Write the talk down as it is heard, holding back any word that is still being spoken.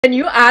And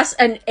you ask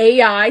an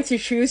AI to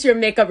choose your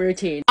makeup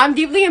routine. I'm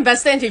deeply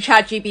invested into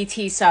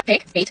ChatGBT, so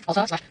pick 8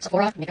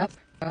 Ulta/Sephora makeup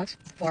products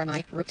for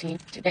my routine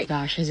today.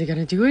 gosh, is it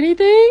gonna do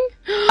anything?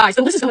 Guys,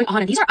 so this is going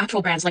on, and these are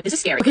actual brands. Like, this is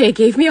scary. Okay, it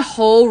gave me a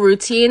whole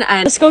routine,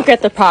 and let's go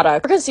get the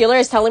product. For concealer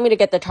is telling me to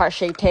get the Tarte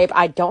Shape Tape.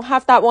 I don't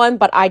have that one,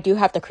 but I do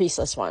have the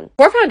creaseless one.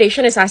 For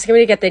foundation, it's asking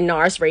me to get the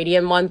NARS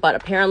Radiant one, but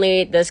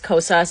apparently this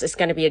Kosas is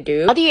gonna be a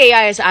dupe. Now the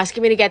AI is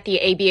asking me to get the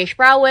ABH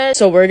Brow Wit,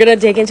 so we're gonna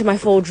dig into my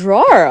full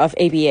drawer of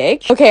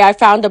ABH. Okay, I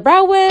found the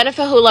Brow Wit.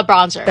 Benefit Hoola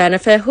Bronzer.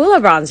 Benefit Hoola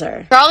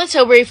Bronzer. Charlotte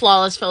Tilbury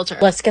Flawless Filter.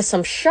 Let's get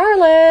some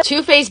Charlotte.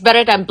 Too Faced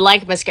Better Than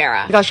Blank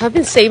Mascara. Gosh, I've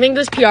been saving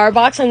this PR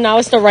box and now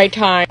it's the right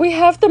time. We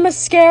have the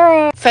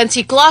mascara.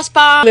 Fenty Gloss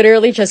Bomb.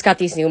 Literally just got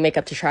these new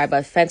makeup to try,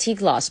 but Fenty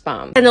Gloss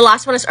Bomb. And the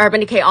last one is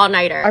Urban Decay All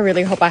Nighter. I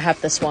really hope I have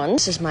this one.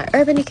 This is my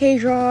Urban Decay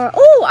drawer.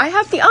 Oh, I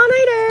have the All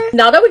Nighter.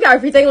 Now that we got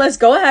everything, let's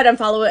go ahead and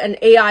follow an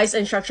AI's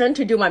instruction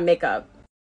to do my makeup.